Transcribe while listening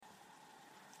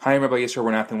Hi, I'm Rabbi Yisrael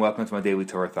Bernath, and welcome to my Daily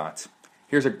Torah Thoughts.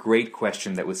 Here's a great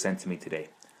question that was sent to me today.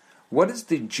 What is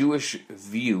the Jewish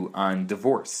view on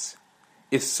divorce?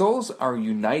 If souls are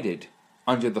united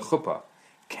under the chuppah,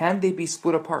 can they be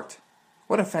split apart?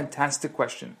 What a fantastic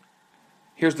question.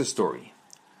 Here's the story.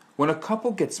 When a couple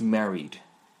gets married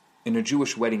in a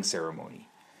Jewish wedding ceremony,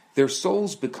 their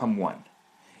souls become one.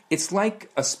 It's like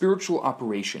a spiritual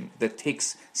operation that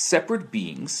takes separate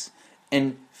beings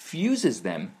and fuses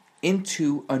them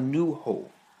into a new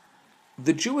whole.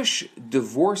 The Jewish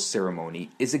divorce ceremony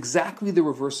is exactly the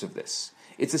reverse of this.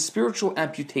 It's a spiritual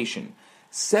amputation,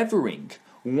 severing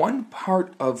one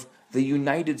part of the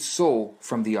united soul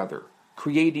from the other,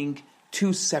 creating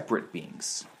two separate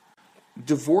beings.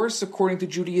 Divorce, according to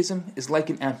Judaism, is like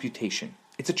an amputation.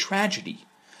 It's a tragedy,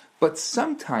 but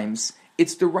sometimes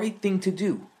it's the right thing to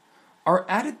do. Our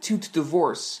attitude to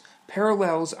divorce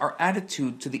parallels our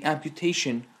attitude to the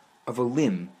amputation of a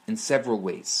limb in several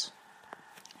ways.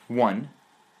 1.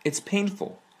 It's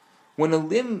painful. When a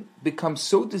limb becomes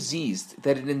so diseased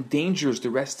that it endangers the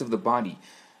rest of the body,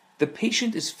 the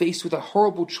patient is faced with a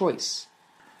horrible choice: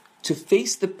 to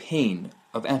face the pain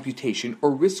of amputation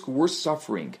or risk worse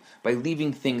suffering by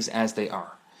leaving things as they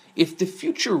are. If the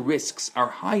future risks are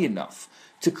high enough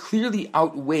to clearly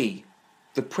outweigh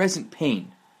the present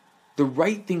pain, the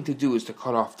right thing to do is to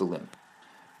cut off the limb.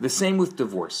 The same with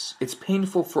divorce. It's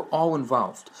painful for all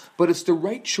involved, but it's the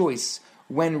right choice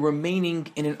when remaining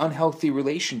in an unhealthy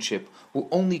relationship will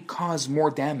only cause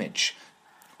more damage,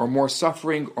 or more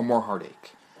suffering, or more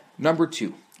heartache. Number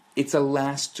 2, it's a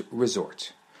last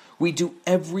resort. We do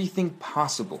everything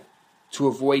possible to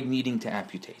avoid needing to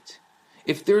amputate.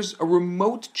 If there's a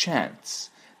remote chance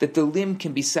that the limb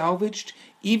can be salvaged,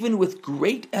 even with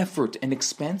great effort and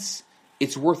expense,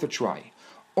 it's worth a try.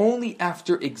 Only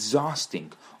after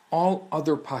exhausting all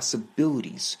other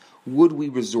possibilities would we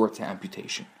resort to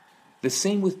amputation. The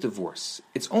same with divorce.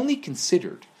 It's only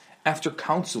considered after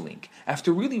counseling,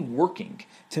 after really working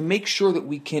to make sure that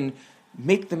we can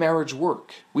make the marriage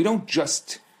work. We don't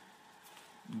just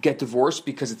get divorced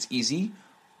because it's easy.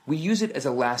 We use it as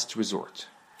a last resort.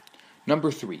 Number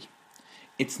 3,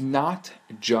 it's not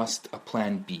just a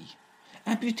plan B.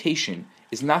 Amputation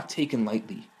is not taken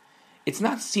lightly. It's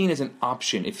not seen as an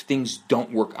option if things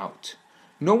don't work out.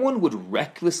 No one would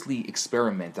recklessly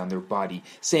experiment on their body,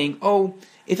 saying, "Oh,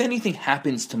 if anything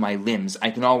happens to my limbs, I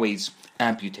can always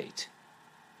amputate."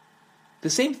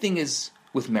 The same thing is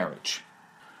with marriage.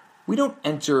 We don't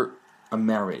enter a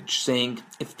marriage saying,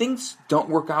 if things don't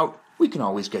work out, we can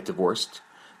always get divorced.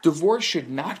 Divorce should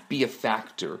not be a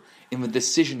factor in the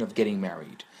decision of getting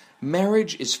married.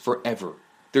 Marriage is forever.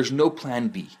 There's no plan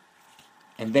B.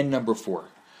 And then number 4,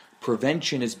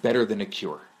 prevention is better than a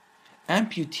cure.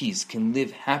 Amputees can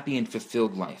live happy and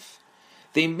fulfilled life.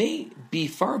 They may be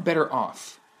far better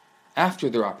off after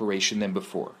their operation than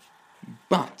before.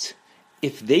 But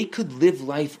if they could live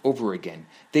life over again,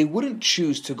 they wouldn't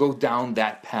choose to go down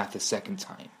that path a second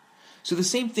time. So the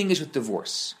same thing is with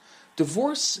divorce.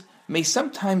 Divorce may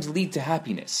sometimes lead to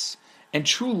happiness, and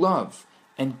true love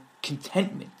and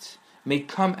contentment may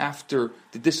come after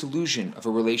the dissolution of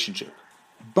a relationship.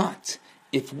 But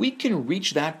if we can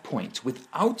reach that point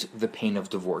without the pain of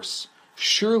divorce,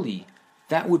 surely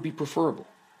that would be preferable.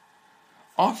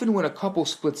 Often when a couple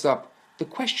splits up, the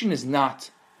question is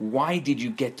not, why did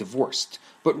you get divorced?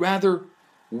 But rather,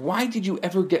 why did you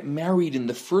ever get married in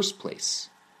the first place?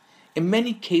 In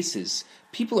many cases,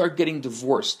 people are getting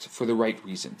divorced for the right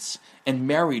reasons and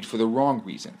married for the wrong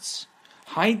reasons.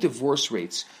 High divorce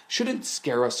rates shouldn't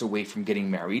scare us away from getting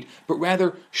married, but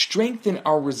rather strengthen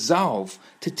our resolve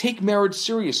to take marriage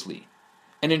seriously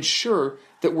and ensure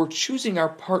that we're choosing our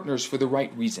partners for the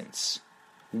right reasons.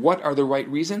 What are the right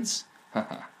reasons?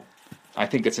 I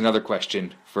think it's another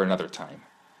question for another time.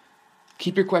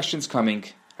 Keep your questions coming.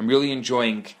 I'm really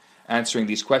enjoying answering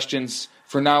these questions.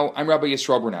 For now, I'm Rabbi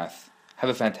Yisrael Bernath. Have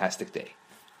a fantastic day.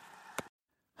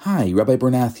 Hi, Rabbi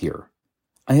Bernath here.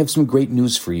 I have some great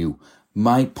news for you.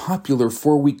 My popular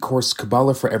 4-week course,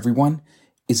 Kabbalah for Everyone,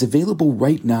 is available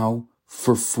right now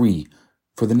for free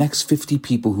for the next 50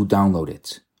 people who download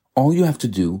it. All you have to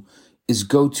do is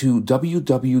go to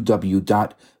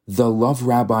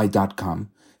www.theloverabbi.com,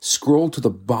 scroll to the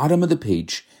bottom of the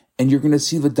page, and you're going to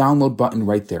see the download button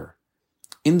right there.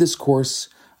 In this course,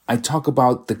 I talk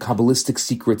about the Kabbalistic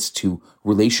secrets to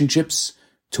relationships,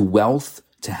 to wealth,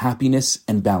 to happiness,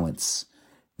 and balance.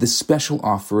 This special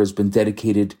offer has been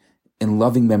dedicated in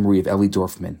loving memory of Ellie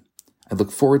Dorfman. I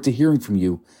look forward to hearing from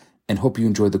you and hope you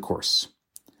enjoy the course.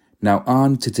 Now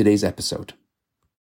on to today's episode.